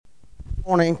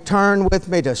Morning, turn with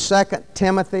me to 2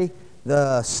 Timothy,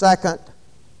 the 2nd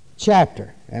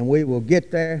chapter, and we will get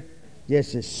there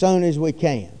just as soon as we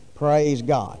can. Praise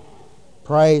God.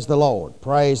 Praise the Lord.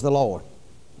 Praise the Lord.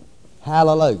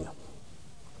 Hallelujah.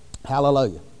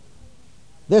 Hallelujah.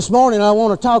 This morning I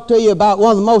want to talk to you about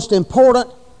one of the most important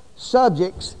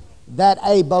subjects that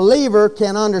a believer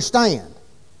can understand.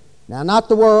 Now, not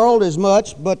the world as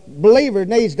much, but believer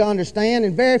needs to understand,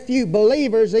 and very few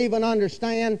believers even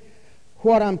understand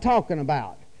what I'm talking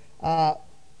about. I'm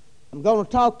going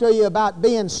to talk to you about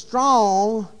being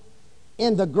strong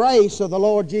in the grace of the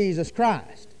Lord Jesus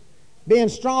Christ. Being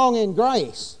strong in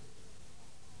grace.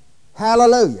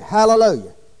 Hallelujah,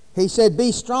 hallelujah. He said,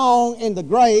 be strong in the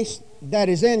grace that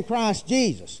is in Christ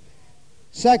Jesus.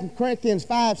 2 Corinthians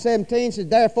 5:17 says,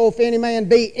 therefore, if any man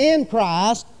be in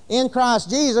Christ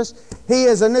Jesus, he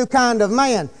is a new kind of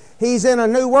man. He's in a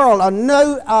new world.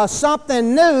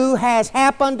 Something new has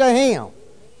happened to him.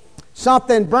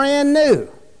 Something brand new.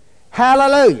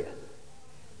 Hallelujah.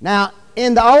 Now,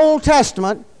 in the Old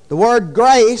Testament, the word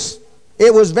grace,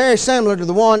 it was very similar to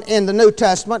the one in the New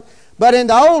Testament. But in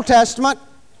the Old Testament,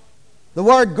 the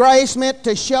word grace meant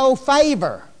to show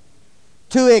favor,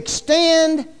 to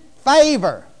extend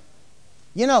favor.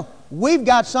 You know, we've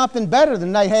got something better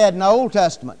than they had in the Old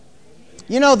Testament.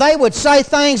 You know, they would say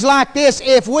things like this: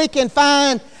 if we can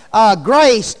find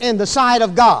grace in the sight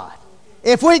of God,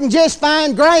 if we can just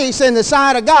find grace in the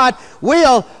sight of God,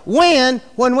 we'll win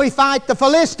when we fight the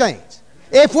Philistines.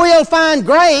 If we'll find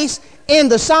grace in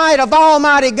the sight of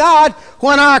Almighty God,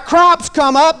 when our crops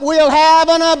come up, we'll have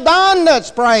an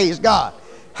abundance, praise God.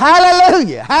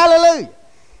 Hallelujah, hallelujah.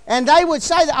 And they would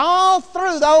say that all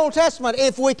through the Old Testament,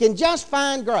 if we can just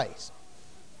find grace,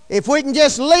 if we can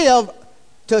just live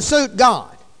to suit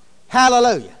God,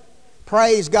 hallelujah,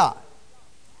 praise God.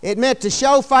 It meant to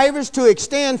show favors, to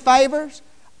extend favors,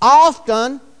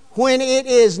 often when it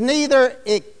is neither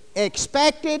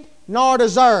expected nor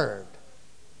deserved.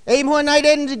 Even when they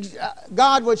didn't,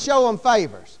 God would show them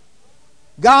favors.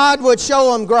 God would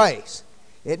show them grace.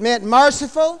 It meant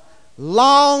merciful,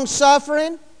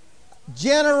 long-suffering,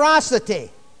 generosity.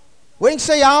 We can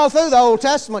see all through the Old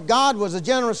Testament, God was a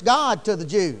generous God to the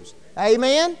Jews.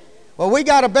 Amen? Well, we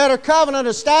got a better covenant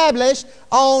established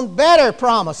on better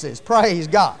promises. Praise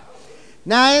God.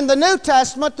 Now, in the New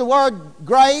Testament, the word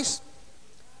grace,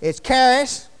 it's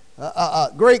charis, a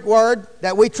Greek word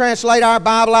that we translate our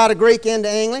Bible out of Greek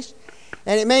into English.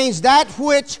 And it means that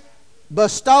which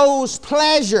bestows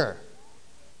pleasure,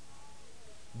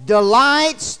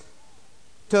 delights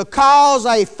to cause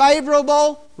a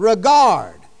favorable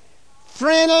regard,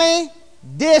 friendly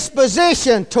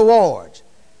disposition towards,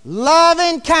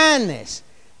 loving kindness,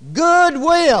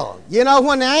 goodwill. You know,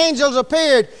 when the angels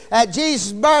appeared at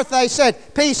Jesus' birth, they said,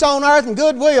 peace on earth and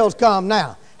goodwill's come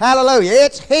now. Hallelujah.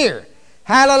 It's here.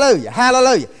 Hallelujah.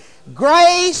 Hallelujah.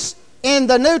 Grace in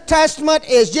the New Testament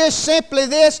is just simply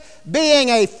this: being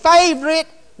a favorite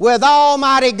with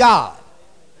Almighty God.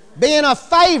 Being a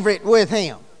favorite with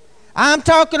Him. I'm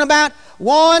talking about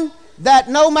one that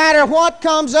no matter what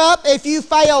comes up, if you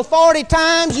fail 40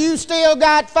 times, you still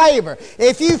got favor.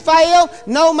 If you fail,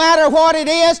 no matter what it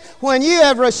is, when you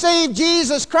have received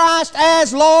Jesus Christ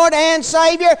as Lord and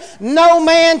Savior, no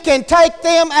man can take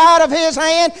them out of His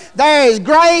hand. There is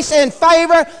grace and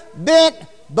favor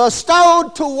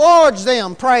bestowed towards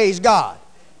them, praise God.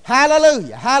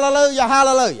 Hallelujah, hallelujah,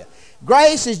 hallelujah.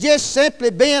 Grace is just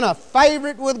simply being a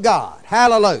favorite with God.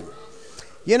 Hallelujah.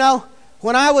 You know,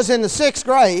 when I was in the 6th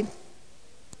grade,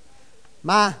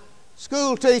 my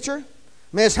school teacher,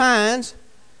 Miss Hines,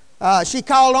 she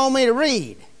called on me to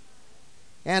read.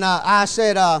 And I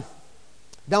said,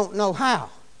 don't know how.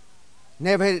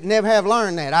 Never have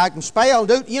learned that. I can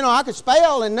spell, I could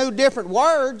spell and knew different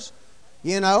words,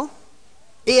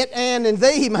 it and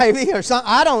thee maybe or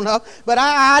something. I don't know. But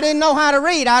I didn't know how to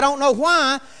read. I don't know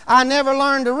why I never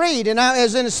learned to read. And I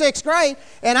was in the 6th grade,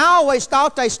 and I always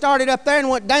thought they started up there and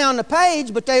went down the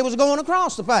page, but they was going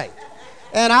across the page.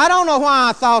 And I don't know why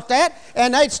I thought that.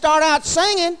 And they'd start out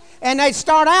singing, and they'd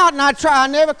start out, and I'd try. I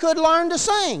never could learn to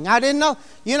sing. I didn't know.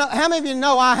 How many of you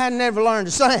know I had never learned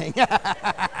to sing?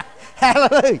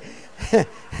 Hallelujah.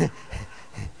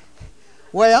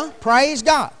 Well, praise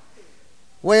God.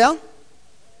 Well,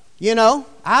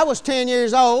 I was 10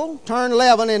 years old, turned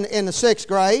 11 in the 6th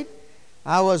grade.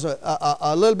 I was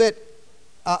a little bit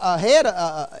ahead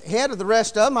of the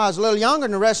rest of them. I was a little younger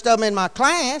than the rest of them in my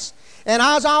class. And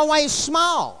I was always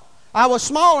small. I was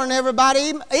smaller than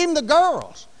everybody, even the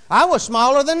girls. I was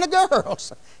smaller than the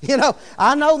girls.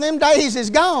 I know them days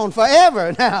is gone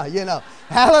forever now,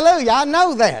 Hallelujah, I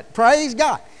know that. Praise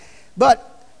God.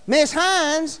 But Miss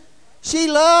Hines, She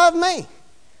loved me.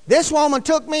 This woman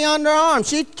took me under her arm.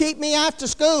 She'd keep me after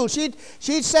school. She'd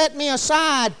set me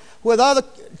aside with other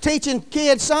teaching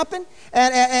kids something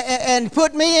and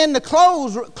put me in the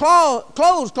clothes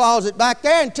closet back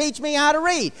there and teach me how to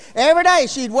read. Every day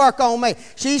she'd work on me.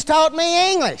 She's taught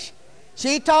me English.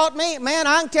 She taught me, man,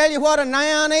 I can tell you what a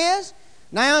noun is.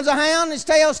 Noun's a hound, his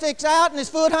tail sticks out and his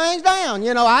foot hangs down.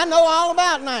 You know, I know all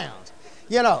about nouns.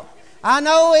 You know, I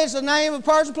know it's the name of a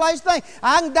person, place, thing.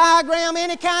 I can diagram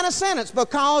any kind of sentence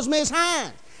because Miss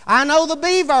Hines. I know the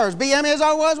B verbs, BM is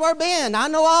or was were been. I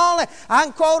know all that. I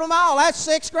can quote them all. That's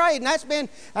 6th grade, and that's been,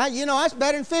 that's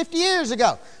better than 50 years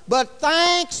ago. But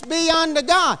thanks be unto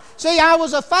God. See, I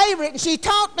was a favorite, and she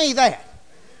taught me that.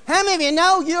 How many of you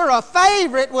know you're a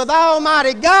favorite with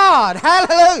Almighty God?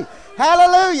 Hallelujah,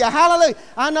 hallelujah, hallelujah.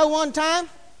 I know one time,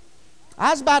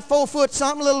 I was about 4 foot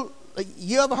something, little.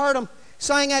 You ever heard them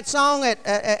sing that song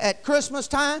at Christmas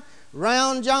time?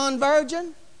 Round John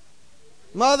Virgin?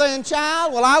 Mother and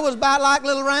child. Well, I was about like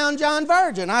little round John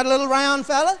Virgin. I had a little round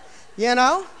fella, you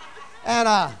know,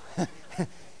 and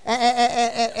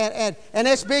and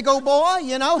this big old boy,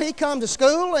 you know, he come to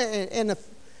school in the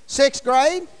 6th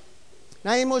grade.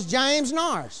 Name was James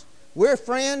Norris. We're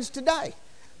friends today,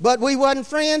 but we wasn't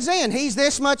friends then. He's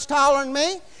this much taller than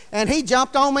me, and he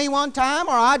jumped on me one time,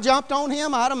 or I jumped on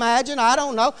him. I'd imagine. I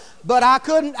don't know, but I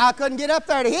couldn't get up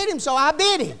there to hit him, so I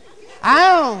bit him.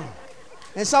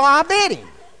 And so I bit him.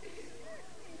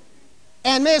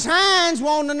 And Miss Hines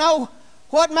wanted to know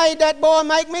what made that boy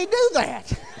make me do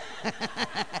that.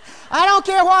 I don't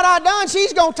care what I done,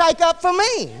 she's going to take up for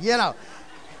me, you know.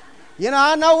 You know,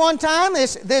 I know one time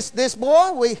this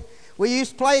boy, we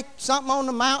used to play something on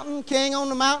the mountain, King on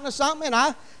the Mountain or something,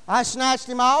 and I snatched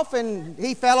him off and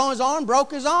he fell on his arm,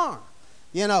 broke his arm,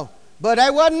 you know. But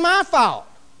that wasn't my fault.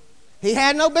 He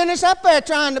had no business up there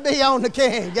trying to be on the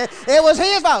King. It was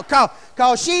his fault.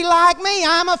 Because she liked me.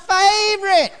 I'm a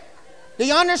favorite. Do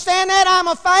you understand that? I'm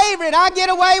a favorite. I get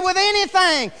away with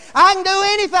anything. I can do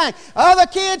anything. Other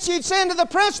kids she'd send to the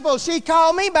principal. She'd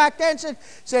call me back there and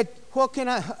said,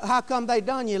 how come they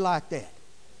done you like that?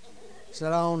 I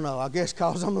said, I don't know. I guess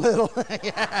because I'm little.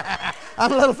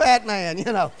 I'm a little fat man, you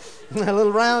know. A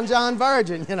little round John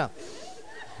Virgin, you know.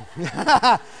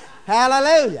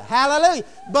 Hallelujah, hallelujah.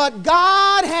 But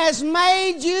God has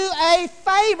made you a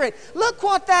favorite. Look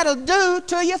what that'll do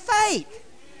to your faith.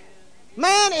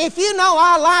 Man, if you know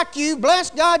I like you, bless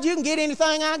God, you can get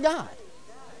anything I got.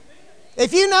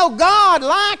 If you know God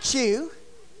likes you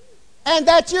and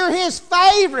that you're His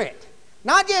favorite,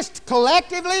 not just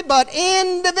collectively, but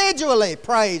individually,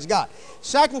 praise God.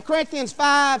 2 Corinthians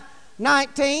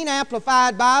 5:19,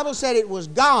 Amplified Bible, said it was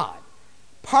God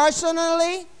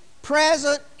personally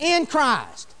present in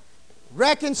Christ,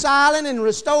 reconciling and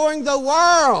restoring the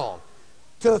world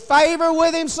to favor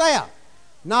with Himself,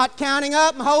 not counting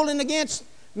up and holding against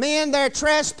men their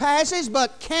trespasses,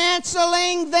 but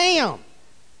canceling them.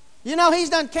 You know, He's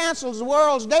done cancels the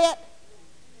world's debt.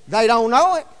 They don't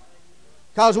know it,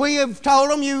 because we have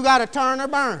told them you got to turn or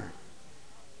burn,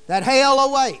 that hell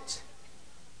awaits.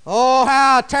 Oh,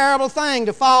 how a terrible thing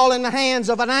to fall in the hands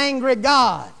of an angry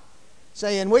God.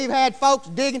 Saying we've had folks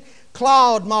digging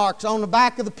clawed marks on the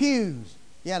back of the pews,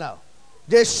 you know,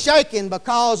 just shaking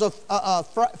because of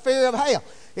fear of hell.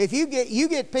 If you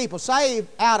get people saved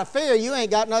out of fear, you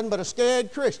ain't got nothing but a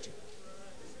scared Christian.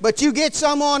 But you get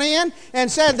someone in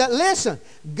and said that, listen,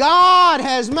 God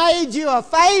has made you a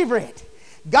favorite.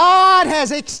 God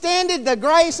has extended the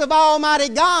grace of Almighty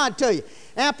God to you.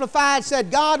 Amplified said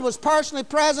God was personally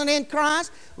present in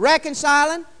Christ,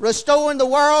 reconciling, restoring the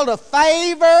world to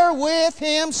favor with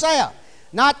Himself,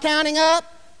 not counting up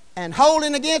and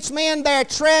holding against men their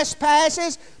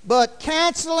trespasses, but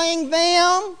canceling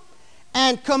them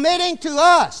and committing to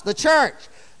us, the church,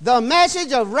 the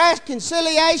message of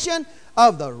reconciliation,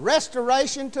 of the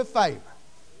restoration to favor.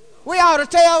 We ought to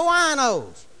tell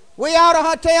winos. We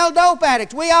ought to tell dope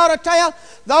addicts. We ought to tell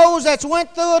those that's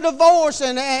went through a divorce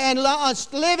and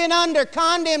living under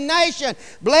condemnation.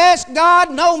 Bless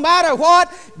God, no matter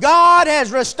what, God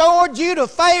has restored you to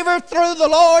favor through the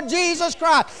Lord Jesus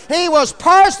Christ. He was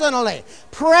personally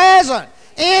present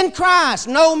in Christ.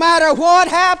 No matter what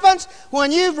happens,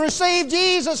 when you've received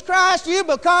Jesus Christ, you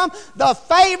become the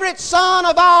favorite son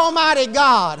of Almighty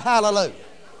God. Hallelujah.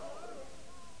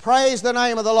 Praise the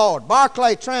name of the Lord.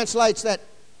 Barclay translates that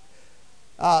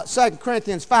 2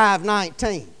 Corinthians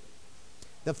 5:19.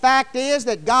 The fact is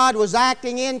that God was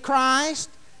acting in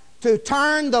Christ to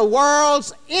turn the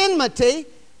world's enmity,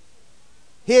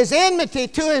 His enmity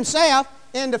to Himself,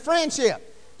 into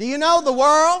friendship. Do you know the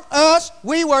world, us,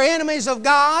 we were enemies of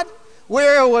God. We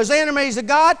was enemies of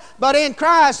God, but in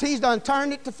Christ He's done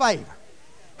turned it to favor.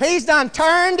 He's done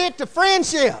turned it to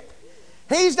friendship.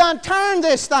 He's done turned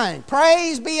this thing.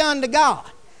 Praise be unto God.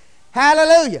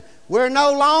 Hallelujah. We're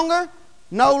no longer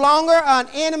an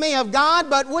enemy of God,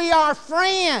 but we are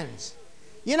friends.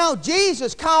 You know,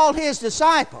 Jesus called His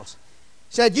disciples,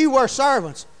 said, you were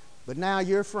servants, but now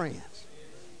you're friends.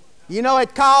 You know,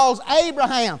 it calls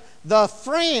Abraham the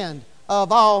friend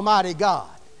of Almighty God.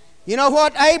 You know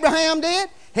what Abraham did?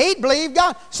 He believed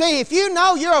God. See, if you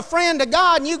know you're a friend of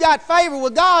God and you got favor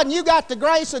with God and you got the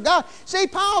grace of God. See,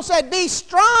 Paul said, be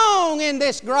strong in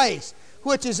this grace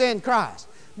which is in Christ.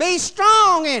 Be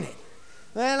strong in it.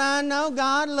 Well, I know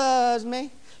God loves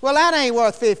me. Well, that ain't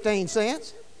worth 15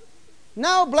 cents.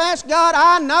 No, bless God,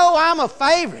 I know I'm a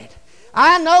favorite.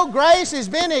 I know grace has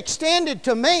been extended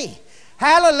to me.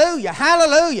 Hallelujah,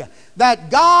 hallelujah. That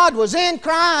God was in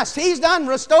Christ. He's done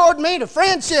restored me to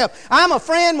friendship. I'm a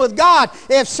friend with God.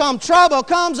 If some trouble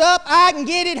comes up, I can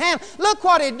get it handled. Look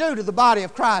what it'd do to the body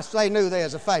of Christ if they knew there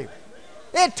was a favor.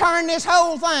 It'd turn this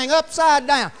whole thing upside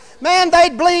down. Man,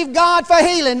 they'd believe God for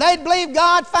healing. They'd believe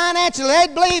God financially.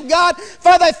 They'd believe God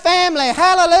for their family.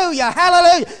 Hallelujah,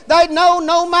 hallelujah. They'd know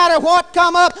no matter what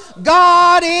come up,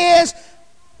 God is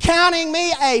counting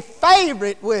me a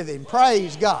favorite with Him.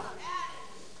 Praise God.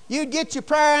 You'd get your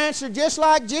prayer answered just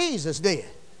like Jesus did.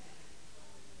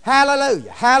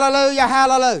 Hallelujah, hallelujah,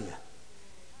 hallelujah.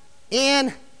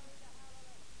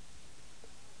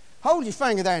 Hold your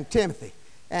finger there in Timothy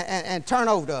and turn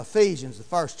over to Ephesians, the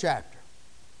 1st chapter.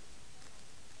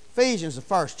 Ephesians, the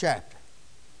 1st chapter.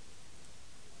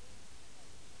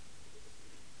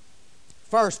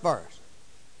 1st verse.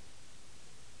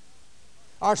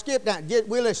 Or skip down.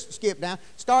 We'll skip down.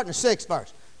 Start in the 6th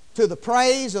verse. To the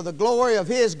praise of the glory of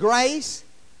His grace,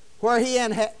 where He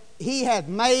hath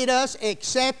made us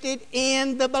accepted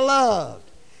in the beloved.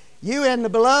 You in the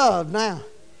beloved now.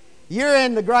 You're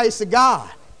in the grace of God.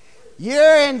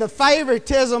 You're in the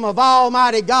favoritism of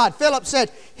Almighty God. Phillip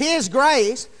said, His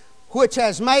grace, which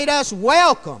has made us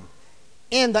welcome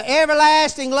in the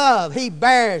everlasting love He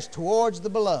bears towards the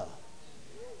beloved.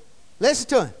 Listen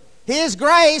to him. His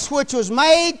grace, which was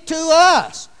made to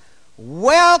us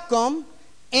welcome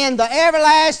in the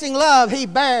everlasting love He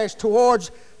bears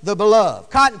towards the beloved.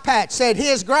 Cotton Patch said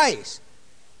His grace,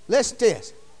 listen to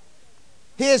this,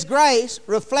 His grace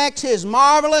reflects His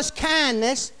marvelous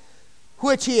kindness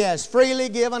which He has freely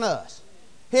given us.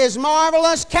 His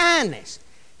marvelous kindness.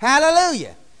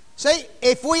 Hallelujah. See,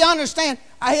 if we understand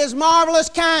His marvelous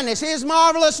kindness, His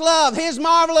marvelous love, His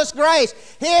marvelous grace,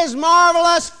 His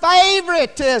marvelous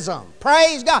favoritism.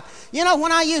 Praise God. You know,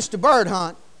 when I used to bird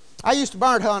hunt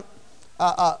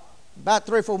about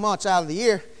 3 or 4 months out of the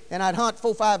year, and I'd hunt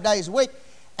 4 or 5 days a week.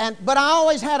 But I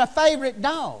always had a favorite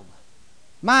dog.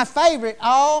 My favorite,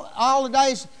 all the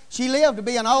days she lived, to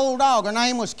be an old dog. Her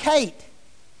name was Kate.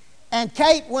 And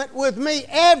Kate went with me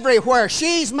everywhere.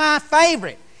 She's my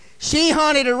favorite. She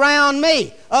hunted around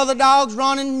me. Other dogs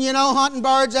running, you know, hunting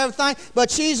birds, everything.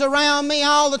 But she's around me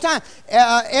all the time.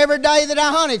 Every day that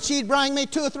I hunted, she'd bring me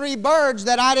 2 or 3 birds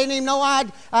that I didn't even know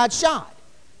I'd shot.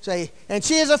 See, and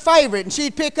she is a favorite, and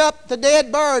she'd pick up the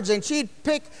dead birds, and she'd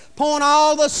point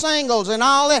all the singles and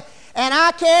all that. And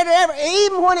I carried her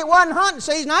even when it wasn't hunting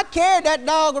season, I'd carry that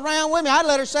dog around with me. I'd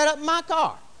let her set up in my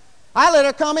car. I'd let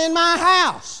her come in my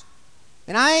house.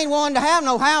 And I ain't wanting to have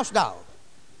no house dog.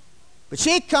 But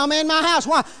she'd come in my house.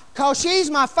 Why? Because she's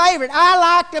my favorite. I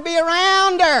like to be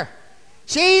around her.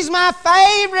 She's my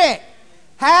favorite.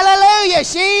 Hallelujah.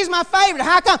 She's my favorite.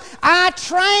 How come? I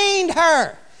trained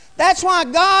her. That's why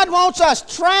God wants us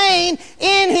trained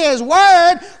in His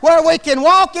Word, where we can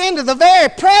walk into the very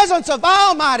presence of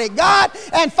Almighty God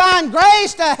and find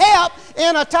grace to help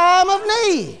in a time of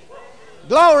need.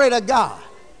 Glory to God.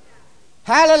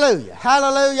 Hallelujah,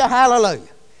 hallelujah, hallelujah.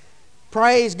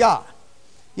 Praise God.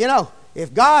 You know,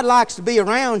 if God likes to be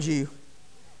around you,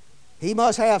 He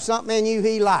must have something in you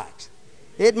He likes.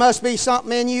 It must be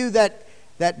something in you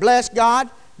that bless God,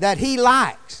 that He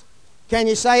likes. Can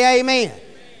you say amen?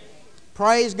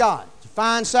 Praise God.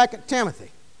 Find 2 Timothy,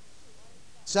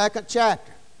 2nd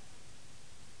chapter,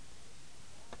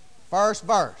 1st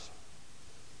verse.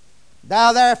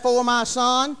 Thou therefore, my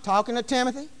son, talking to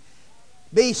Timothy,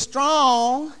 be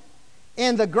strong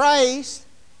in the grace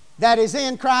that is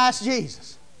in Christ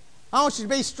Jesus. I want you to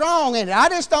be strong in it. I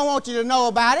just don't want you to know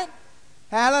about it.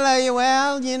 Hallelujah.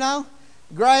 Well, you know,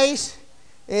 grace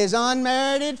is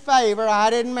unmerited favor. I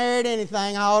didn't merit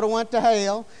anything. I ought to went to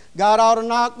hell. God ought to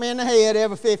knock me in the head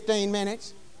every 15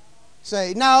 minutes.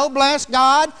 See, no, bless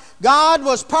God. God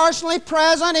was personally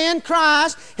present in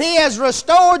Christ. He has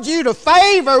restored you to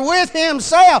favor with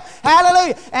Himself.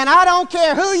 Hallelujah. And I don't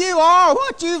care who you are or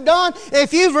what you've done.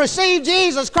 If you've received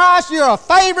Jesus Christ, you're a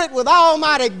favorite with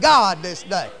Almighty God this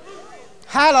day.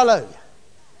 Hallelujah.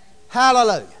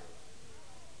 Hallelujah.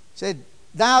 He said,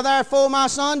 thou therefore, my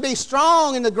son, be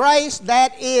strong in the grace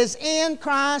that is in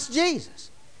Christ Jesus.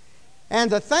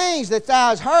 And the things that thou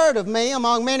hast heard of me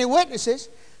among many witnesses,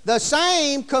 the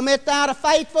same commit thou to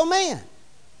faithful men,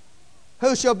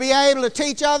 who shall be able to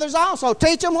teach others also.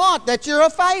 Teach them what? That you're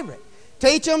a favorite.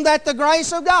 Teach them that the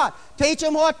grace of God. Teach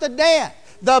them what the death,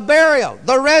 the burial,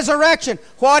 the resurrection,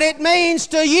 what it means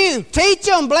to you. Teach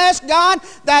them, bless God,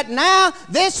 that now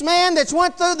this man that's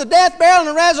went through the death, burial, and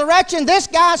the resurrection, this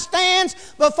guy stands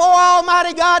before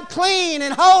Almighty God clean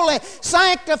and holy,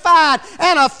 sanctified,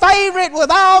 and a favorite with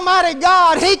Almighty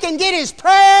God. He can get his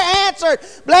prayer answered.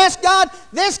 Bless God,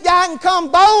 this guy can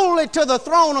come boldly to the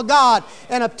throne of God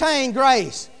and obtain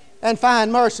grace and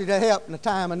find mercy to help in the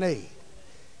time of need.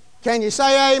 Can you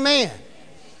say amen?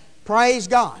 Praise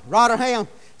God. Rotherham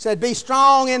said, be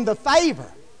strong in the favor.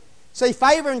 See,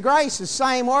 favor and grace is the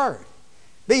same word.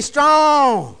 Be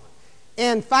strong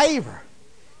in favor.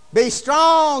 Be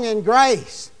strong in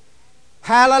grace.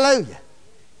 Hallelujah.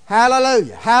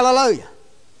 Hallelujah. Hallelujah.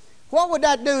 What would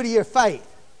that do to your faith?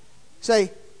 See,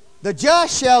 the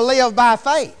just shall live by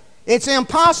faith. It's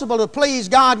impossible to please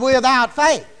God without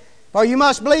faith. For you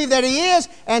must believe that He is,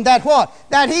 and that what?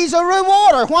 That He's a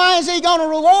rewarder. Why is He going to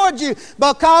reward you?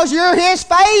 Because you're His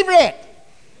favorite.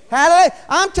 Hallelujah.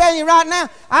 I'm telling you right now,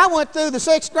 I went through the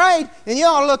 6th grade, and you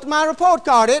all looked at my report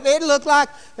card. It looked like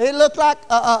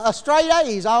a straight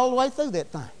A's all the way through that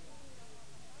thing.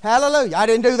 Hallelujah. I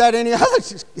didn't do that any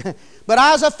others. But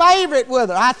I was a favorite with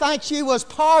her. I think she was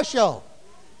partial.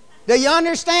 Do you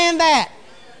understand that?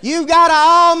 You've got an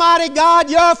Almighty God,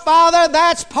 your Father,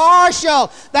 that's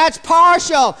partial. That's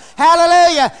partial.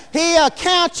 Hallelujah. He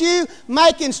accounts you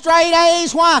making straight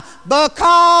A's. Why?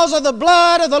 Because of the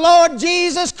blood of the Lord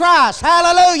Jesus Christ.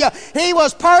 Hallelujah. He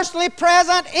was personally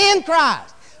present in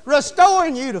Christ,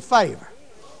 restoring you to favor.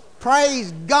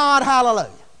 Praise God. Hallelujah.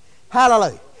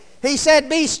 Hallelujah. He said,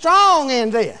 be strong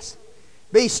in this.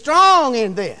 Be strong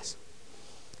in this.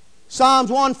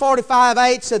 Psalms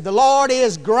 145:8 said, the Lord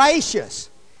is gracious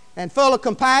and full of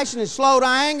compassion, and slow to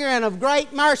anger, and of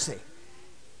great mercy.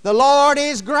 The Lord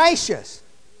is gracious.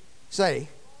 See,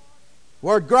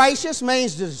 word gracious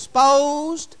means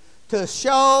disposed to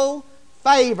show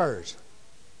favors.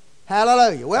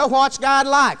 Hallelujah. Well, what's God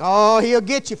like? Oh, He'll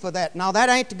get you for that. No, that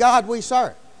ain't the God we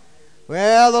serve.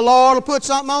 Well, the Lord will put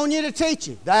something on you to teach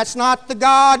you. That's not the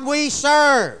God we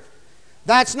serve.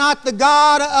 That's not the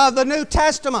God of the New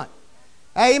Testament.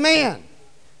 Amen.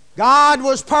 God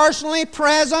was personally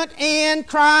present in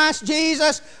Christ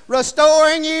Jesus,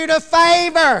 restoring you to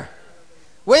favor.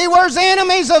 We were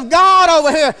enemies of God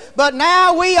over here, but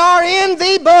now we are in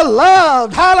the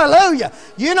beloved. Hallelujah.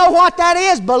 You know what that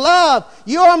is, beloved?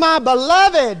 You are my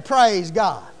beloved, praise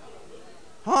God.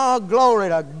 Oh, glory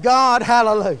to God.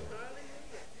 Hallelujah.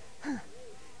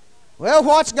 Well,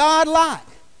 what's God like?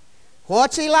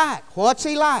 What's He like? What's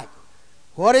He like?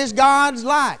 What is God's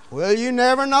like? Well, you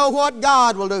never know what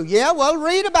God will do. Yeah, well,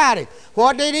 read about it.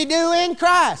 What did He do in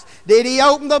Christ? Did He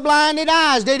open the blinded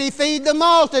eyes? Did He feed the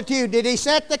multitude? Did He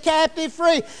set the captive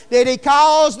free? Did He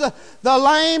cause the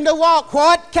lame to walk?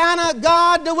 What kind of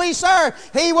God do we serve?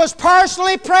 He was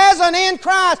personally present in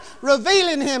Christ,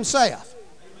 revealing Himself.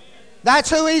 That's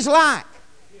who He's like.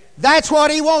 That's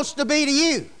what He wants to be to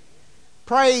you.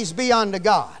 Praise be unto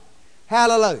God.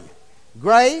 Hallelujah.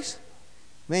 Grace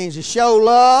means to show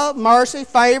love, mercy,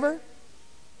 favor,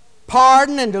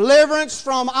 pardon, and deliverance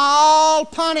from all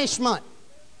punishment.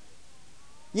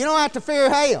 You don't have to fear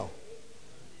hell.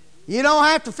 You don't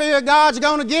have to fear God's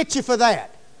going to get you for that.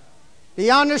 Do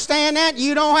you understand that?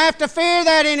 You don't have to fear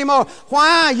that anymore.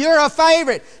 Why? You're a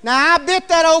favorite. Now, I bit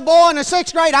that old boy in the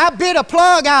 6th grade. I bit a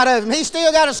plug out of him. He still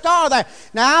got a scar there.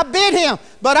 Now, I bit him,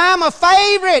 but I'm a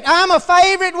favorite. I'm a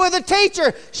favorite with the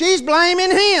teacher. She's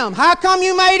blaming him. How come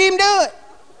you made him do it?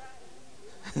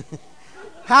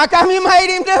 How come you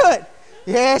made him do it?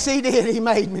 Yes, he did. He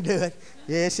made me do it.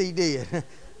 Yes, he did.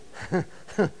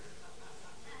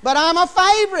 But I'm a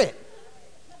favorite.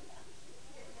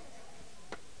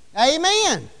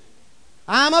 Amen.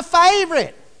 I'm a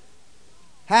favorite.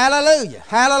 Hallelujah.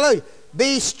 Hallelujah.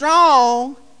 Be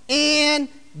strong in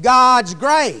God's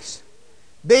grace.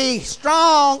 Be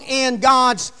strong in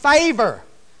God's favor.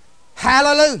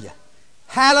 Hallelujah.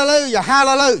 Hallelujah.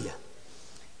 Hallelujah.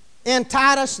 In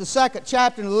Titus, the 2nd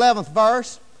chapter and 11th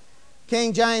verse,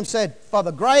 King James said, for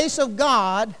the grace of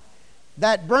God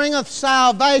that bringeth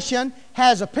salvation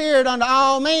has appeared unto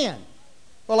all men.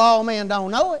 Well, all men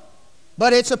don't know it,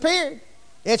 but it's appeared.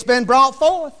 It's been brought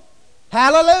forth.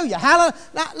 Hallelujah. Hallelujah.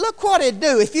 Now, look what it'd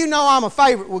do if you know I'm a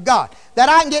favorite with God. That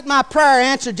I can get my prayer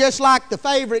answered just like the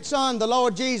favorite son, the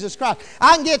Lord Jesus Christ.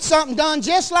 I can get something done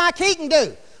just like He can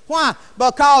do. Why?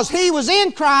 Because He was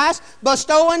in Christ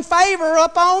bestowing favor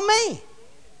upon me.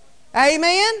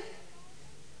 Amen?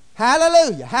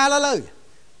 Hallelujah. Hallelujah.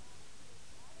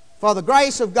 For the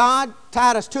grace of God,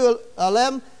 Titus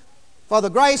 2:11, for the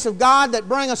grace of God that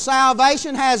bringeth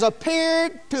salvation has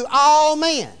appeared to all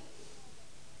men.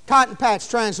 Cotton Patch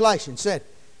translation said,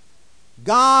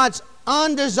 God's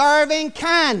undeserving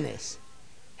kindness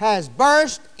has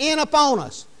burst in upon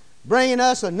us, bringing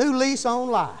us a new lease on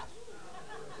life.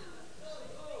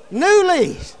 New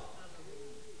lease.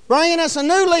 Bringing us a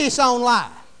new lease on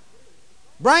life.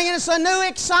 Bringing us a new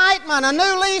excitement, a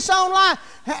new lease on life.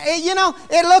 You know,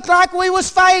 it looked like we was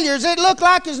failures. It looked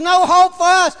like there's no hope for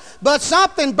us. But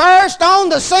something burst on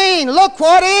the scene. Look,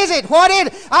 what is it? What is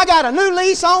it? I got a new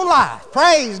lease on life.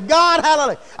 Praise God.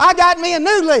 Hallelujah. I got me a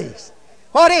new lease.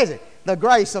 What is it? The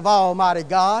grace of Almighty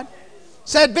God.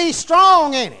 Said, be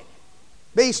strong in it.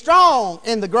 Be strong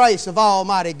in the grace of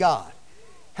Almighty God.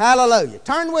 Hallelujah.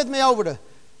 Turn with me over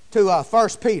to 1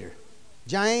 Peter.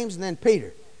 James and then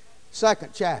Peter. 2nd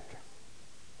chapter.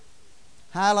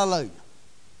 Hallelujah.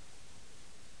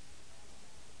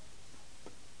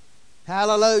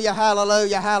 Hallelujah,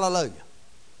 hallelujah, hallelujah.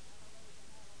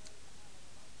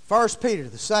 1 Peter,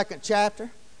 the 2nd chapter,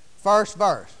 1st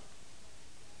verse.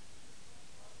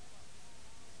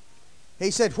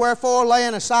 He said, wherefore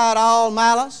laying aside all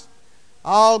malice,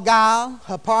 all guile,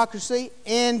 hypocrisy,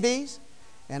 envies,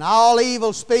 and all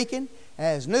evil speaking,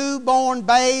 as newborn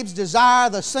babes desire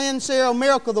the sincere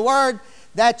milk of the word,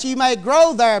 that ye may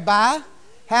grow thereby.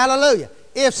 Hallelujah.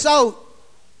 If so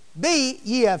be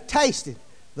ye have tasted,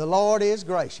 the Lord is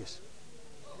gracious.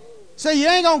 See, you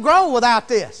ain't going to grow without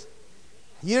this.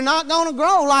 You're not going to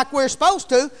grow like we're supposed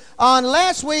to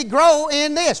unless we grow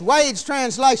in this. Wade's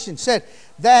translation said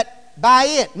that by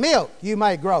it, milk, you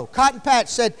may grow. Cotton Patch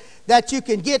said that you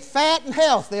can get fat and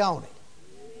healthy on it.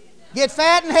 Get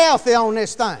fat and healthy on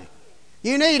this thing.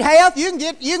 You need health, you can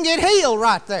get healed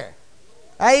right there.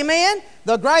 Amen?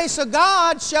 The grace of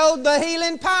God showed the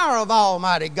healing power of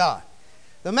Almighty God.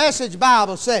 The Message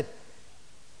Bible said,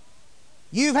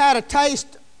 you've had a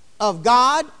taste of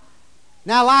God.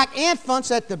 Now, like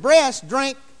infants at the breast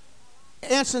drink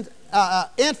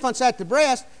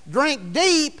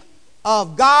deep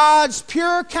of God's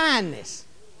pure kindness.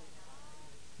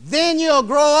 Then you'll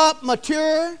grow up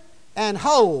mature and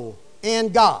whole in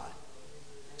God.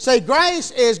 See,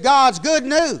 grace is God's good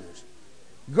news.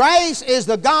 Grace is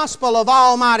the gospel of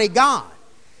Almighty God.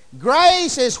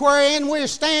 Grace is wherein we're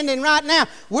standing right now.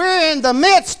 We're in the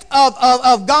midst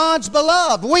of God's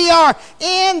beloved. We are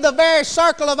in the very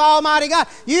circle of Almighty God.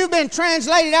 You've been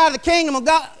translated out of the kingdom of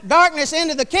darkness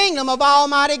into the kingdom of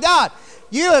Almighty God.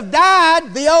 You have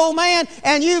died, the old man,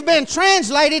 and you've been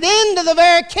translated into the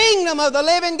very kingdom of the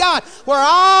living God, where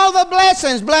all the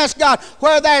blessings, bless God,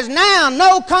 where there's now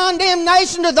no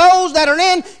condemnation to those that are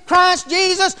in Christ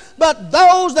Jesus, but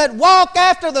those that walk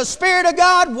after the Spirit of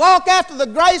God, walk after the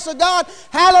grace of God,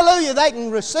 hallelujah, they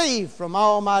can receive from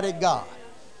Almighty God.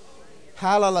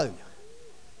 Hallelujah.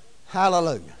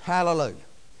 Hallelujah. Hallelujah.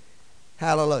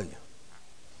 Hallelujah.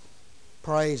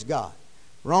 Praise God.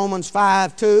 Romans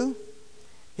 5:2.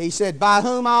 He said, by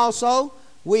whom also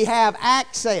we have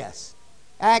access.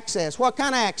 Access. What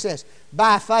kind of access?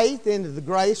 By faith into the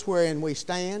grace wherein we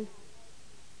stand.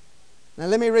 Now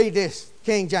let me read this,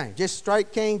 King James, just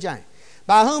straight King James.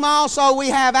 By whom also we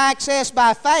have access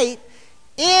by faith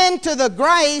into the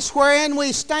grace wherein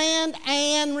we stand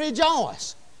and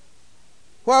rejoice.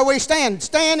 Where we stand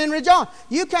and rejoice.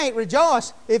 You can't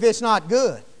rejoice if it's not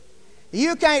good.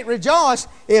 You can't rejoice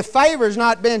if favor's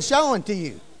not been shown to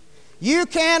you. You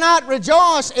cannot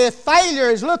rejoice if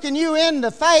failure is looking you in the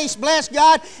face, bless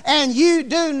God, and you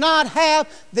do not have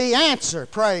the answer,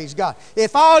 praise God.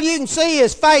 If all you can see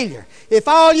is failure, if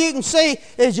all you can see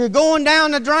is you're going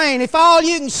down the drain, if all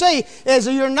you can see is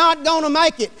you're not going to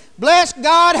make it, bless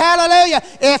God, hallelujah.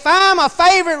 If I'm a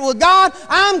favorite with God,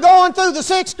 I'm going through the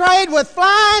 6th grade with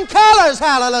flying colors,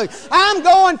 hallelujah. I'm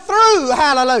going through,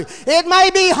 hallelujah. It may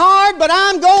be hard, but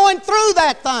I'm going through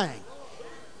that thing.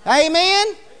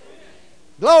 Amen?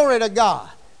 Glory to God.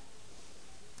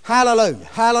 Hallelujah.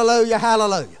 Hallelujah.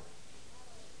 Hallelujah.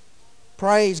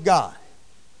 Praise God.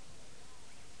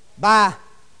 By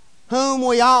whom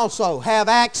we also have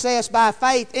access by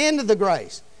faith into the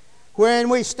grace wherein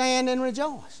we stand and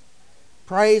rejoice.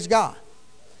 Praise God.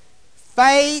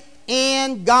 Faith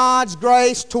in God's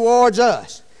grace towards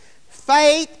us.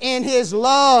 Faith in His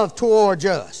love towards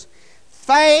us.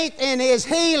 Faith in His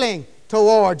healing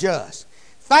towards us.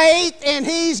 Faith in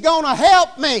He's going to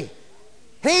help me.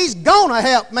 He's going to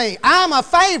help me. I'm a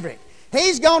favorite.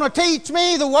 He's going to teach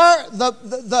me the word,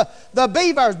 the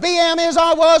B verse. BM is,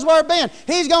 or was, were, been.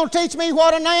 He's going to teach me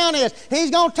what a noun is.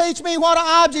 He's going to teach me what an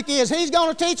object is. He's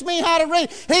going to teach me how to read.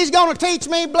 He's going to teach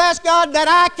me, bless God, that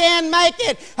I can make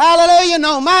it. Hallelujah.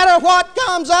 No matter what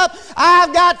comes up,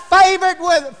 I've got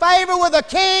favor with the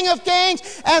King of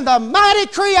Kings and the mighty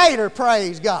Creator.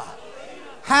 Praise God.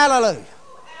 Hallelujah.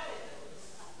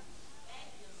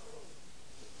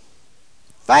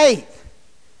 Faith.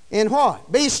 In what?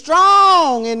 Be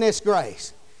strong in this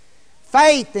grace.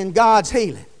 Faith in God's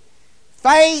healing.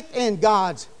 Faith in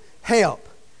God's help.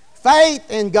 Faith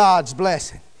in God's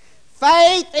blessing.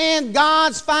 Faith in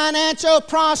God's financial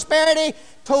prosperity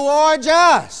towards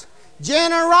us.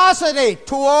 Generosity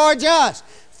towards us.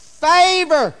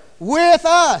 Favor with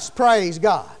us. Praise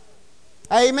God.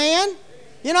 Amen?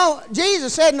 You know,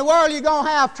 Jesus said in the world you're going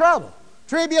to have trouble,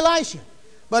 tribulation.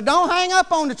 But don't hang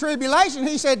up on the tribulation.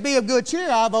 He said, be of good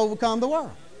cheer, I've overcome the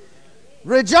world.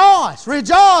 Rejoice,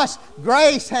 rejoice,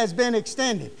 grace has been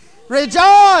extended.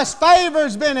 Rejoice, favor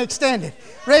has been extended.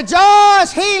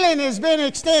 Rejoice, healing has been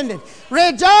extended.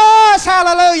 Rejoice,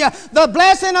 hallelujah, the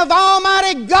blessing of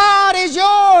Almighty God is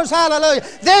yours, hallelujah.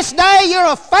 This day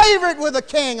you're a favorite with the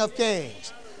King of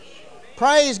Kings.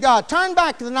 Praise God. Turn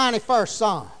back to the 91st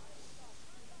Psalm.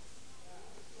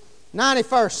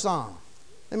 91st Psalm.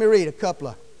 Let me read a couple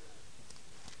of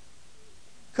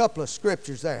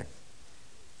scriptures there.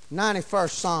 91st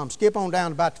Psalm. Skip on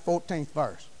down to about the 14th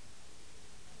verse.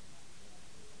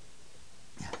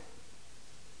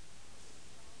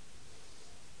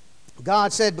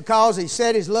 God said, because He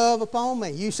set His love upon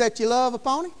me. You set your love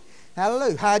upon Him?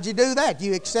 Hallelujah. How'd you do that?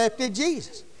 You accepted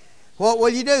Jesus. What will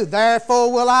you do?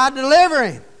 Therefore will I deliver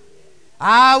Him.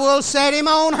 I will set Him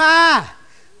on high,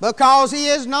 because He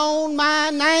has known my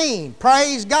name.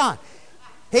 Praise God.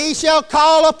 He shall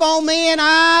call upon me and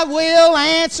I will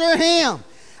answer him.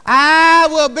 I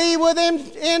will be with him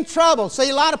in trouble. See,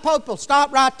 a lot of people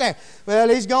stop right there. Well,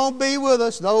 He's going to be with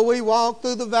us though we walk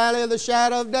through the valley of the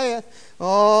shadow of death.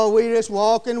 Oh, we just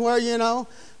walking where, you know,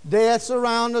 death's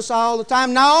around us all the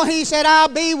time. No, He said, I'll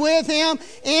be with him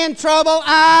in trouble.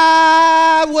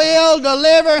 I will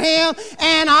deliver him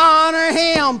and honor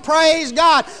him. Praise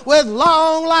God. With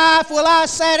long life will I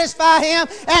satisfy him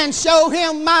and show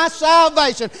him my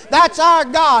salvation. That's our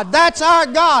God. That's our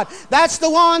God. That's the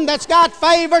one that's got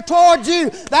favor towards you.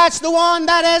 That's the one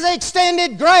that has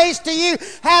extended grace to you.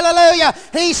 Hallelujah.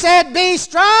 He said, be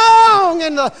strong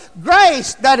in the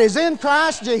grace that is in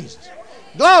Christ Jesus.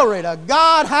 Glory to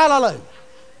God. Hallelujah.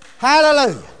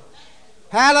 Hallelujah.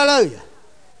 Hallelujah.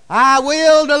 I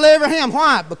will deliver him.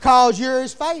 Why? Because you're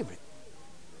His favorite.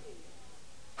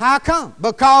 How come?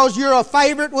 Because you're a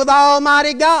favorite with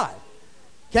Almighty God.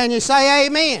 Can you say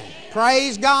amen?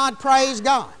 Praise God. Praise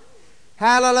God.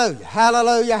 Hallelujah.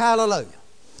 Hallelujah. Hallelujah.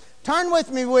 Turn with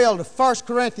me, will, to 1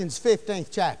 Corinthians 15th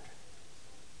chapter.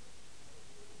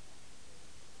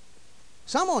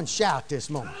 Someone shout this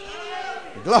morning.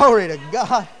 Glory to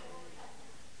God.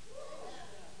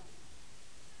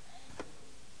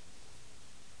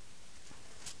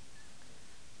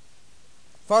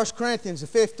 First Corinthians, the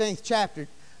 15th chapter.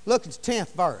 Look at the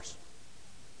 10th verse.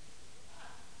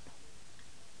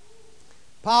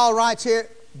 Paul writes here,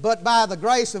 but by the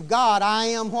grace of God I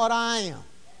am what I am.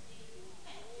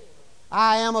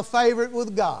 I am a favorite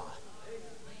with God.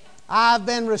 I've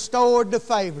been restored to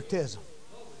favoritism.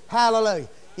 Hallelujah.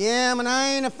 Yeah, but I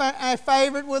ain't a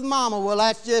favorite with Mama. Well,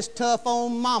 that's just tough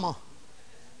on Mama.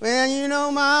 Well, you know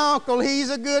my uncle, he's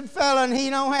a good fella and he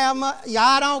don't have much. Yeah,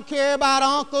 I don't care about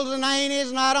uncles and aunties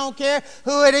and I don't care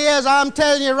who it is. I'm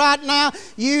telling you right now,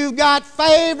 you've got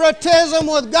favoritism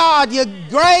with God. Your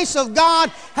grace of God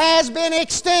has been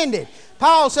extended.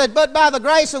 Paul said, but by the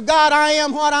grace of God I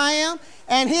am what I am,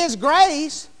 and His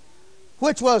grace,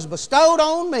 which was bestowed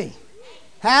on me.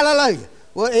 Hallelujah.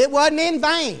 Well, it wasn't in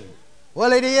vain.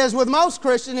 Well, it is with most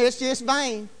Christians, it's just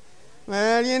vain.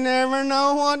 Well, you never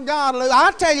know what God will do.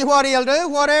 I'll tell you what He'll do,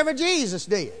 whatever Jesus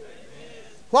did.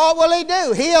 What will He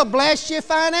do? He'll bless you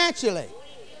financially.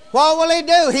 What will He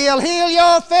do? He'll heal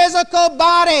your physical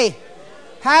body.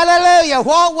 Hallelujah.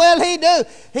 What will He do?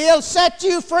 He'll set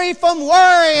you free from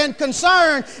worry and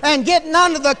concern and getting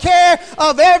under the care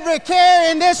of every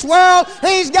care in this world.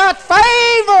 He's got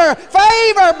favor.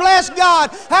 Favor, bless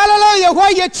God. Hallelujah.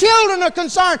 Where your children are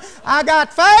concerned, I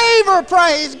got favor,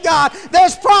 praise God.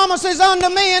 There's promises unto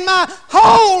me in my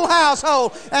whole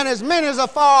household, and as many as are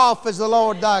far off as the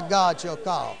Lord thy God shall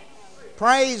call.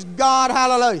 Praise God,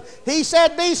 hallelujah. He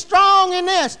said, be strong in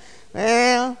this.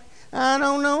 Well, I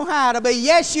don't know how to be.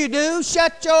 Yes, you do.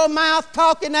 Shut your mouth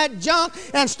talking that junk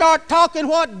and start talking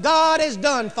what God has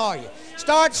done for you.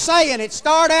 Start saying it.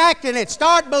 Start acting it.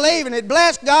 Start believing it.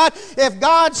 Bless God. If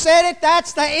God said it,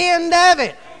 that's the end of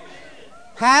it.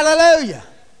 Hallelujah.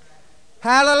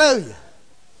 Hallelujah.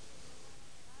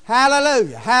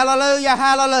 Hallelujah. Hallelujah.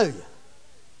 Hallelujah.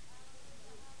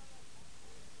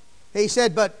 He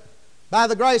said, but by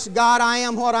the grace of God I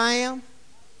am what I am.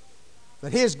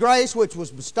 But His grace which was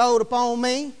bestowed upon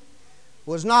me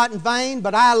was not in vain,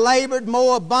 but I labored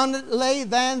more abundantly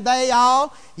than they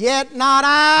all. Yet not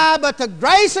I, but the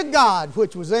grace of God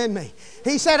which was in me.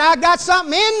 He said, I got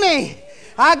something in me.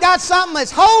 I got something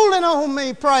that's holding on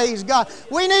me, praise God.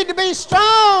 We need to be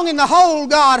strong in the hold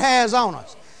God has on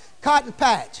us. Cotton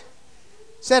Patch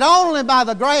said, only by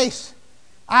the grace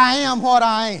I am what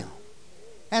I am.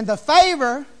 And the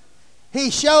favor He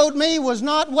showed me was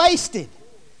not wasted.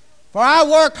 For I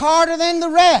worked harder than the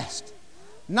rest.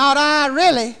 Not I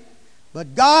really,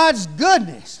 but God's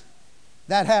goodness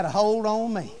that had a hold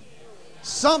on me.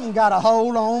 Something got a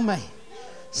hold on me.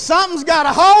 Something's got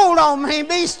a hold on me.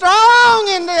 Be strong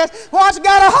in this. What's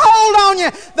got a hold on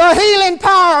you? The healing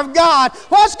power of God.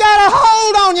 What's got a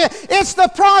hold on you? It's the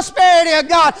prosperity of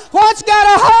God. What's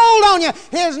got a hold on you?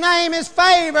 His name is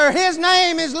favor. His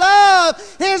name is love.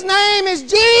 His name is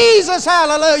Jesus.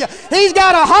 Hallelujah. He's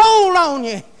got a hold on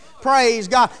you. Praise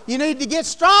God. You need to get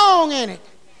strong in it.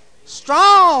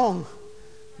 Strong.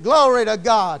 Glory to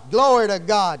God. Glory to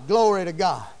God. Glory to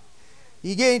God.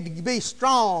 You need to be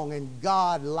strong, and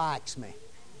God likes me.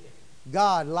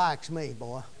 God likes me,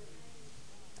 boy.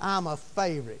 I'm a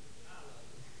favorite.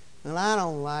 Well, I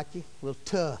don't like you. A little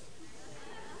tough.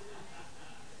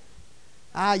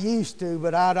 I used to,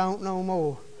 but I don't no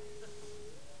more.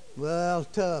 Well,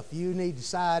 tough. You need to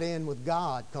side in with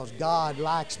God because God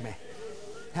likes me.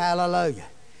 Hallelujah.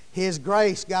 His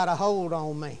grace got a hold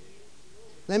on me.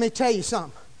 Let me tell you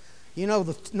something. You know,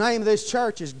 the name of this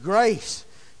church is Grace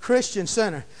Christian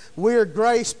Center. We're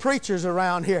grace preachers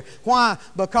around here. Why?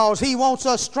 Because He wants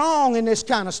us strong in this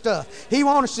kind of stuff. He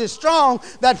wants us strong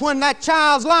that when that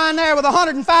child's lying there with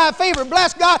 105 fever,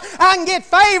 bless God, I can get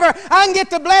favor. I can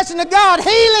get the blessing of God.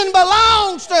 Healing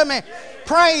belongs to me.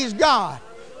 Praise God.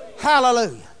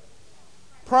 Hallelujah.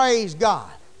 Praise God.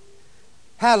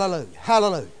 Hallelujah.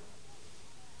 Hallelujah.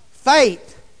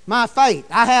 Faith, my faith.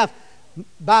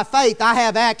 By faith, I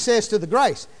have access to the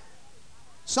grace.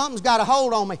 Something's got a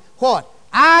hold on me. What?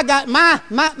 I got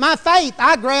my faith.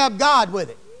 I grab God with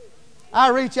it. I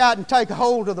reach out and take a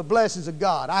hold of the blessings of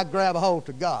God. I grab a hold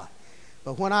to God.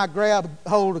 But when I grab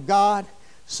hold of God,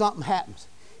 something happens.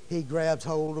 He grabs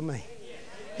hold of me.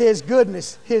 His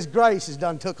goodness, His grace has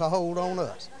done took a hold on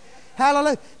us.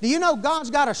 Hallelujah. Do you know God's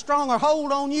got a stronger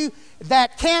hold on you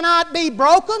that cannot be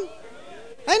broken?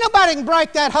 Ain't nobody can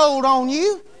break that hold on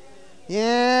you.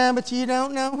 Yeah, but you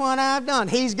don't know what I've done.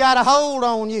 He's got a hold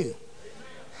on you.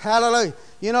 Hallelujah.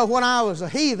 You know, when I was a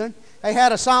heathen, they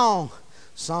had a song.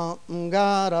 Something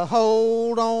got a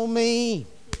hold on me.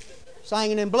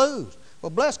 Singing in blues. Well,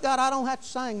 bless God, I don't have to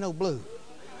sing no blues.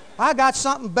 I got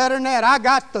something better than that. I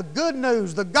got the good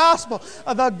news, the gospel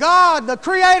of the God, the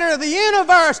creator of the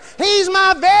universe. He's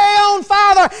my very own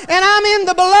Father, and I'm in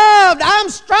the beloved. I'm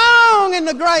strong in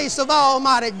the grace of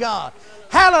Almighty God.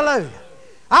 Hallelujah.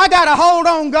 I got a hold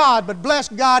on God, but bless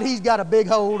God, He's got a big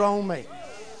hold on me.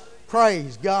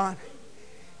 Praise God.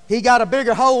 He got a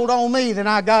bigger hold on me than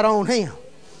I got on Him.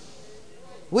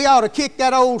 We ought to kick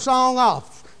that old song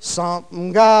off.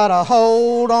 Something got a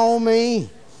hold on me.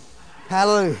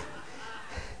 Hallelujah.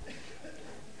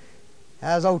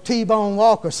 As old T-Bone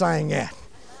Walker sang that.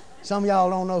 Some of y'all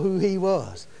don't know who he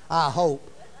was. I hope.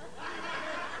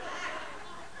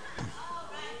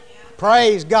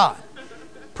 Praise God.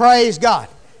 Praise God.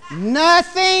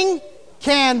 Nothing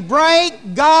can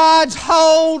break God's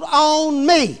hold on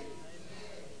me.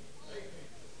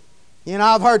 You know,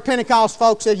 I've heard Pentecost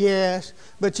folks say, yes,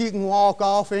 but you can walk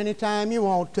off anytime you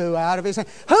want to out of His hand.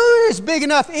 Who is a big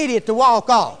enough idiot to walk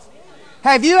off?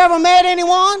 Have you ever met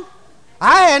anyone?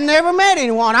 I had never met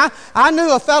anyone. I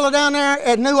knew a fellow down there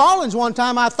at New Orleans one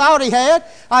time. I thought he had.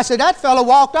 I said, that fellow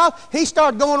walked off. He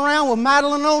started going around with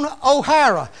Madeline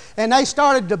O'Hara. And they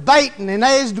started debating. And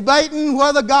they was debating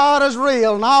whether God is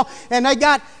real and all. And they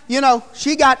got, you know,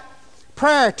 she got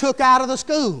prayer took out of the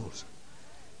schools.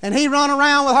 And he run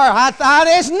around with her. I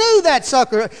just knew that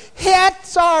sucker. That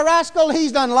sorry rascal,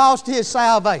 he's done lost his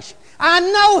salvation. I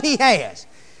know he has.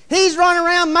 He's running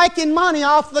around making money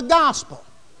off the gospel.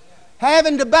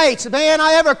 Having debates. Man,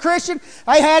 I ever a Christian,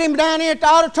 they had him down here at the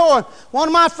auditorium. One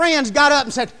of my friends got up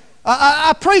and said,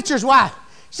 A preacher's wife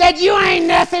said, you ain't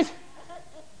nothing.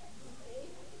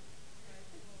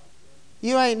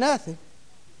 You ain't nothing.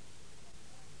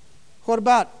 What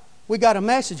about, we got a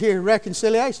message here,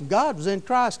 reconciliation. God was in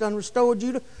Christ and restored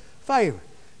you to favor.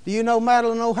 Do you know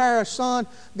Madeline O'Hara's son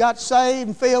got saved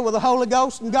and filled with the Holy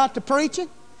Ghost and got to preaching?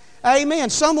 Amen.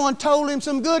 Someone told him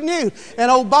some good news. And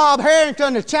old Bob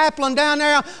Harrington, the chaplain down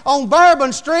there on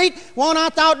Bourbon Street, one I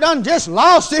thought done just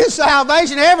lost his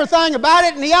salvation, everything about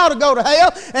it, and he ought to go to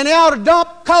hell, and they ought to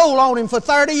dump coal on him for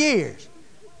 30 years.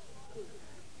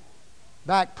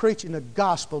 Back preaching the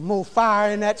gospel, more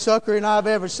fire in that sucker than I've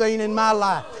ever seen in my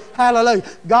life. Hallelujah.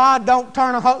 God don't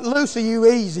turn loose of you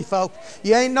easy, folks.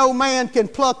 You ain't no man can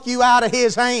pluck you out of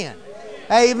His hand.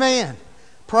 Amen.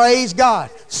 Praise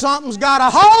God. Something's got a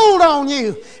hold on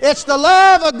you. It's the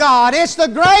love of God. It's the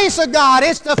grace of God.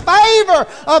 It's the favor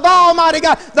of Almighty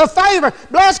God. The favor.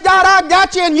 Bless God, I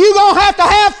got you, and you're going to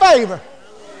have favor.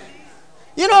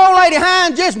 You know, old Lady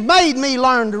Hines just made me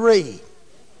learn to read.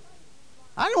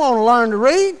 I didn't want to learn to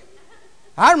read.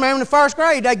 I remember in the first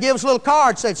grade, they'd give us a little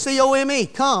card that said C-O-M-E,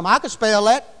 come. I could spell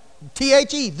that.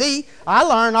 T-H-E, thee. I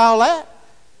learned all that.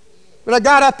 But I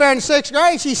got up there in the sixth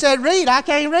grade, she said, read. I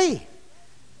can't read.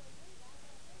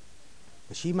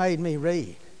 But she made me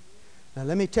read. Now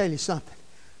let me tell you something.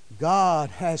 God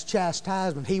has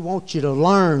chastisement. He wants you to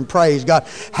learn, praise God.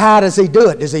 How does He do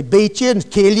it? Does He beat you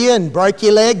and kill you and break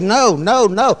your leg? No, no,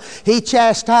 no. He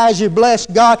chastises you, bless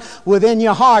God, within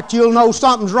your heart. You'll know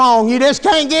something's wrong. You just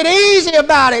can't get easy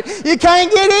about it. You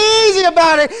can't get easy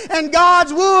about it. And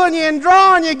God's wooing you and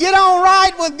drawing you. Get on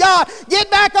right with God.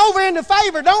 Get back over into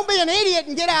favor. Don't be an idiot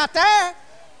and get out there.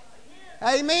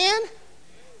 Amen?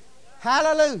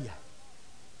 Hallelujah.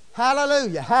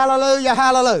 Hallelujah. Hallelujah.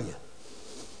 Hallelujah.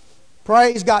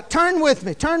 Praise God. Turn with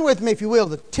me, if you will,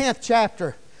 the 10th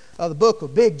chapter of the book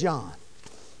of Big John.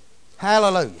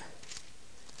 Hallelujah.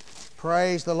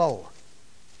 Praise the Lord.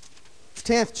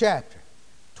 10th chapter,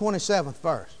 27th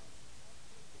verse.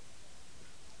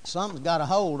 Something's got a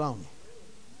hold on you.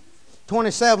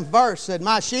 27th verse said,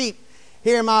 my sheep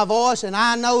hear my voice, and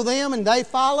I know them, and they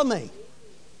follow me.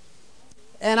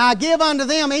 And I give unto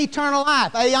them eternal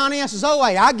life. Aeonius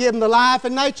Zoe. I give them the life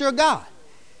and nature of God.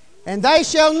 And they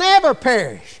shall never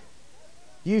perish.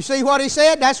 You see what he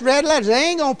said? That's red letters. They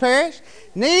ain't going to perish.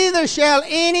 Neither shall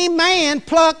any man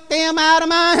pluck them out of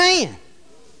my hand.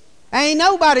 Ain't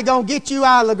nobody going to get you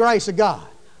out of the grace of God.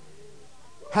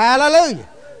 Hallelujah.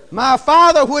 My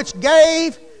Father which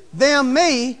gave them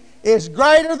me is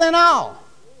greater than all.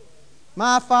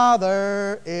 My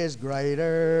Father is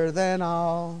greater than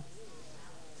all.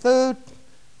 Through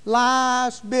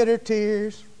life's bitter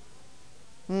tears.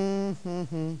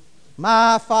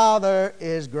 My Father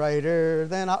is greater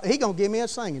than all. He's going to give me a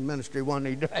singing ministry one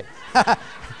day.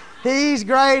 He's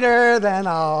greater than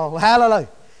all. Hallelujah.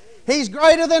 He's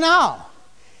greater than all.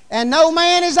 And no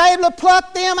man is able to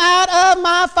pluck them out of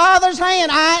my Father's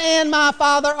hand. I and my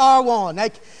Father are one.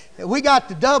 We got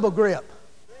the double grip.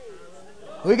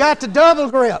 We got the double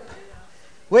grip.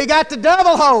 We got the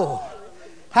double hold.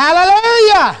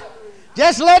 Hallelujah.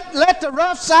 Just let the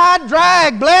rough side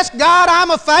drag. Bless God,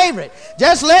 I'm a favorite.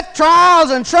 Just let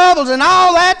trials and troubles and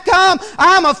all that come.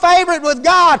 I'm a favorite with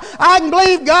God. I can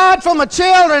believe God for my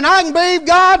children. I can believe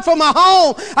God for my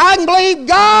home. I can believe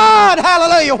God.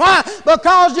 Hallelujah. Why?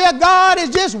 Because God is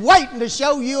just waiting to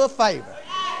show you a favor.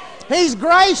 He's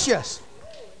gracious.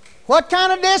 What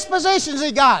kind of dispositions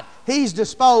He got? He's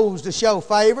disposed to show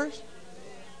favors.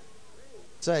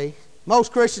 See,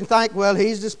 most Christians think, well,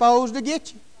 He's disposed to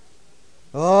get you.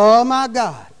 Oh my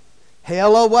God.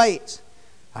 Hell awaits.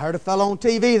 I heard a fellow on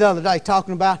TV the other day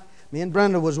talking about, me and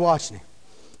Brenda was watching him.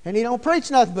 And he don't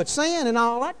preach nothing but sin and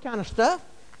all that kind of stuff.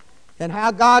 And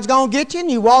how God's going to get you,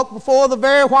 and you walk before the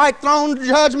very white throne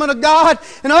judgment of God,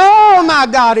 and oh my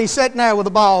God, He's sitting there with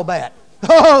a ball bat.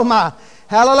 Oh my,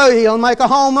 hallelujah, He'll make a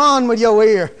home run with your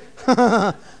ear.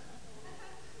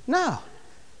 No.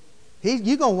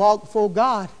 You're going to walk before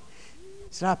God.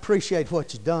 He said, I appreciate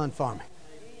what you've done for me.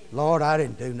 Lord, I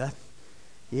didn't do nothing.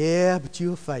 Yeah, but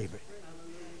you're a favorite.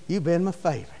 You've been my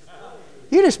favorite.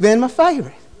 You just been my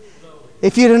favorite.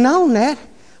 If you'd have known that,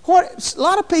 a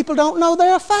lot of people don't know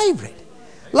they're a favorite.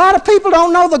 A lot of people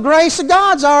don't know the grace of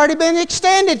God's already been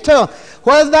extended to them,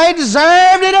 whether they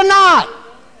deserved it or not.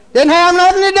 Didn't have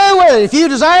nothing to do with it. If you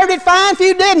deserved it, fine. If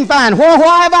you didn't, fine.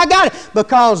 Why have I got it?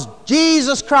 Because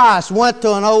Jesus Christ went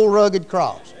to an old rugged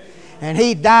cross. And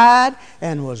He died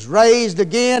and was raised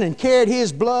again and carried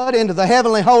His blood into the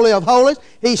heavenly holy of holies.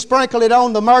 He sprinkled it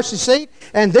on the mercy seat.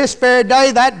 And this very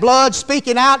day, that blood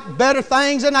speaking out better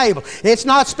things than Abel. It's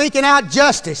not speaking out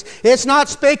justice. It's not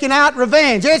speaking out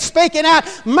revenge. It's speaking out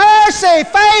mercy,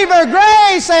 favor,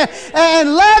 grace,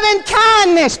 and loving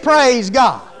kindness. Praise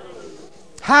God.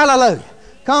 Hallelujah.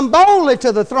 Come boldly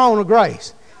to the throne of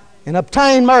grace and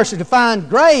obtain mercy to find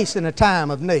grace in a time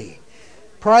of need.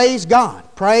 Praise God.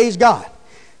 Praise God.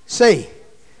 See,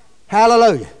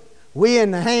 hallelujah. We in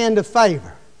the hand of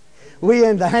favor. We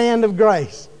in the hand of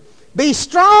grace. Be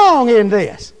strong in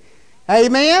this.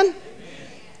 Amen? Amen.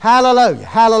 Hallelujah.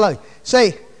 Hallelujah.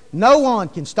 See, no one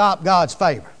can stop God's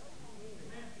favor.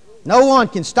 No one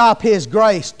can stop His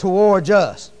grace towards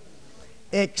us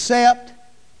except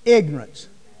ignorance.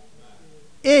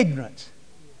 Ignorance.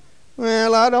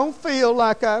 Well, I don't feel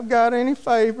like I've got any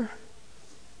favor.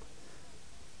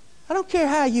 I don't care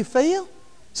how you feel.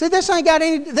 See, this ain't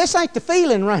the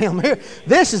feeling realm here.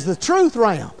 This is the truth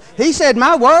realm. He said,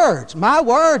 my words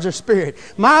are spirit.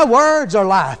 My words are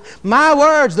life. My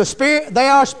words, the spirit, they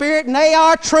are spirit and they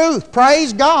are truth.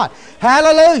 Praise God.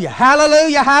 Hallelujah.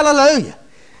 Hallelujah. Hallelujah.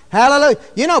 Hallelujah.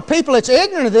 You know, people that's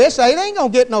ignorant of this, they ain't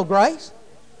going to get no grace.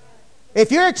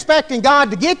 If you're expecting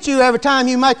God to get you every time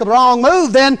you make a wrong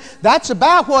move, then that's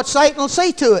about what Satan will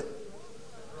see to it.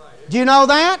 Do you know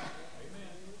that?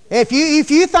 If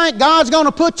you think God's going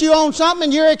to put you on something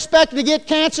and you're expecting to get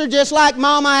cancer just like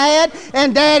Mama had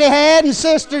and Daddy had and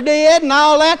Sister did and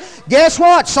all that, guess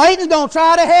what? Satan's going to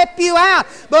try to help you out.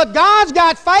 But God's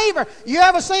got favor. You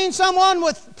ever seen someone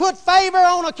put favor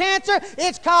on a cancer?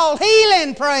 It's called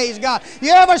healing, praise God.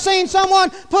 You ever seen someone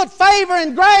put favor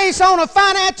and grace on a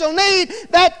financial need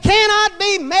that cannot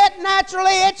be met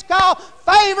naturally? It's called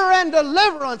favor and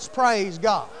deliverance, praise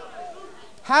God.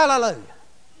 Hallelujah.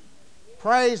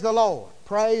 Praise the Lord.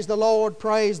 Praise the Lord.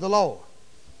 Praise the Lord.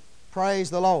 Praise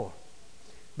the Lord.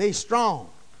 Be strong.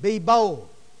 Be bold.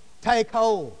 Take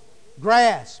hold.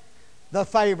 Grasp the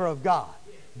favor of God.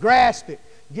 Grasp it.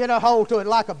 Get a hold to it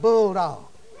like a bulldog.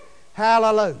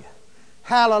 Hallelujah.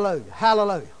 Hallelujah.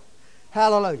 Hallelujah.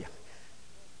 Hallelujah.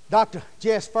 Dr.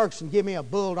 Jess Ferguson gave me a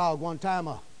bulldog one time,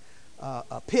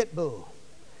 a pit bull.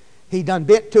 He done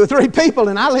bit 2 or 3 people,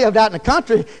 and I lived out in the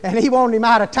country, and he wanted him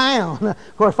out of town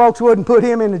where folks wouldn't put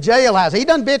him in the jailhouse. He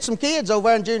done bit some kids over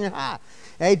there in junior high.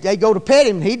 They go to pet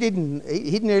him, and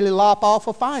he nearly lop off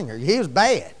a finger. He was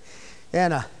bad.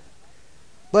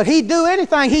 But he'd do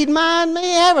anything. He'd mind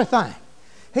me everything.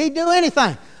 He'd do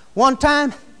anything. One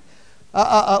time,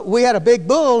 we had a big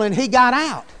bull, and he got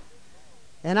out.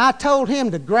 And I told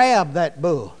him to grab that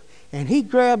bull. And he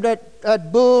grabbed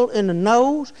that bull in the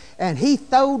nose, and he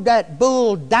throwed that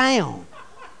bull down.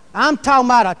 I'm talking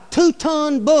about a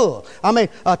 2-ton bull. I mean,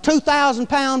 a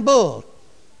 2,000-pound bull.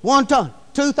 1 ton,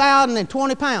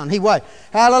 2,020 pounds he weighed.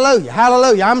 Hallelujah,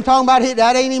 hallelujah. I'm talking about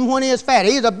that ain't even when he was fat.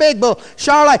 He's a big bull.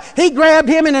 Charlotte, he grabbed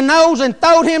him in the nose and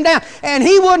throwed him down, and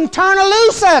he wouldn't turn a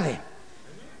loose of him.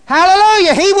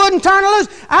 Hallelujah, he wouldn't turn a loose.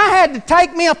 I had to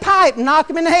take me a pipe and knock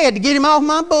him in the head to get him off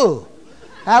my bull.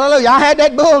 Hallelujah. I had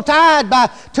that bull tied by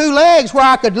 2 legs where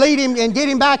I could lead him and get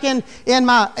him back in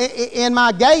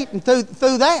my gate and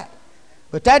through that.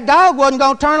 But that dog wasn't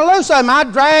going to turn a loose of him. I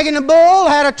dragging the bull,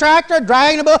 had a tractor,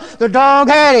 dragging the bull. The dog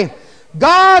had him.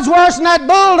 God's worse than that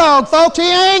bulldog, folks. He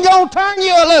ain't going to turn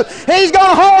you loose. He's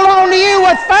going to hold on to you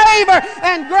with favor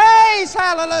and grace.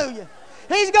 Hallelujah.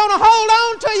 He's going to hold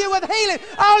on to you with healing.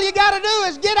 All you got to do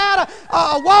is get out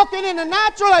of walking in the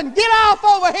natural and get off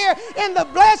over here in the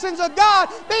blessings of God.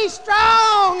 Be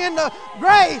strong in the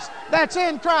grace that's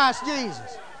in Christ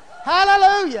Jesus.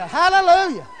 Hallelujah,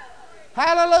 hallelujah,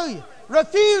 hallelujah.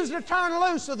 Refuse to turn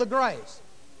loose of the grace.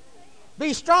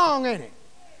 Be strong in it.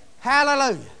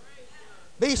 Hallelujah.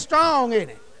 Be strong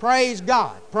in it. Praise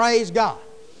God, praise God.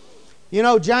 You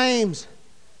know, James,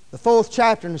 the 4th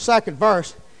chapter and the 2nd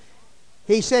verse,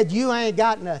 he said, you ain't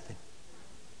got nothing.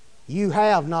 You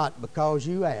have not because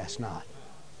you ask not.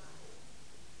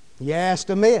 You asked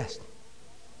amiss.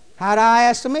 How did I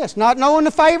ask amiss? Not knowing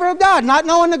the favor of God, not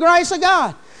knowing the grace of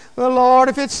God. Well, Lord,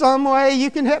 if it's some way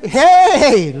you can help me.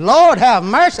 Hey, Lord, have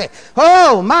mercy.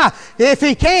 Oh, my. If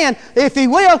He can, if He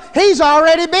will, He's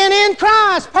already been in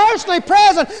Christ, personally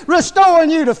present, restoring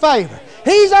you to favor.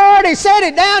 He's already set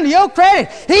it down to your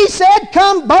credit. He said,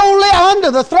 come boldly unto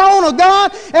the throne of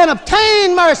God and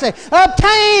obtain mercy,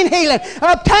 obtain healing,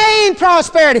 obtain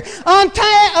prosperity,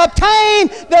 obtain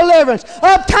deliverance,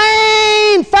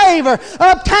 obtain favor,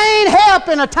 obtain help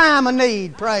in a time of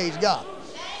need. Praise God.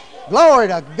 Glory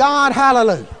to God.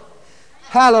 Hallelujah.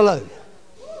 Hallelujah.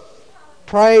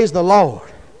 Praise the Lord.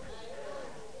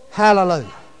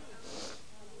 Hallelujah.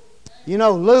 You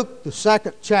know, Luke, the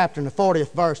 2nd chapter and the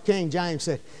 40th verse, King James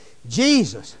said,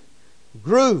 Jesus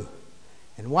grew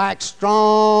and waxed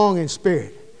strong in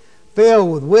spirit,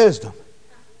 filled with wisdom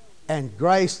and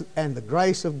grace, and the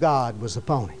grace of God was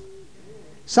upon him.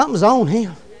 Something's on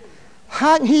him.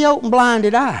 How can he open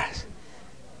blinded eyes?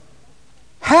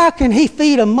 How can he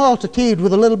feed a multitude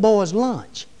with a little boy's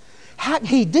lunch? How can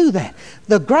he do that?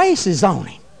 The grace is on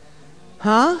him.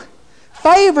 Huh?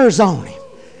 Favor's on him.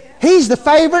 He's the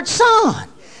favorite son.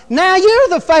 Now you're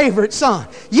the favorite son.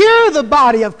 You're the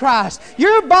body of Christ.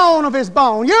 You're bone of his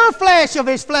bone. You're flesh of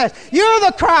his flesh. You're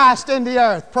the Christ in the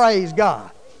earth. Praise God.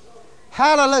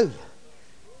 Hallelujah.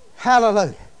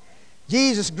 Hallelujah.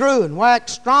 Jesus grew and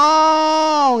waxed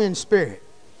strong in spirit,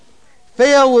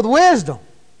 filled with wisdom.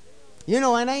 You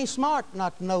know, it ain't smart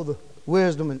not to know the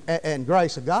wisdom and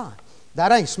grace of God.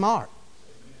 That ain't smart.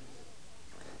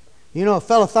 You know, a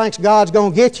fellow thinks God's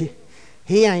going to get you,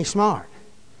 he ain't smart.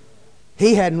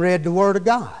 He hadn't read the Word of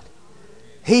God.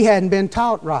 He hadn't been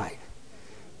taught right.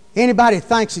 Anybody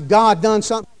thinks that God done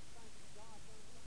something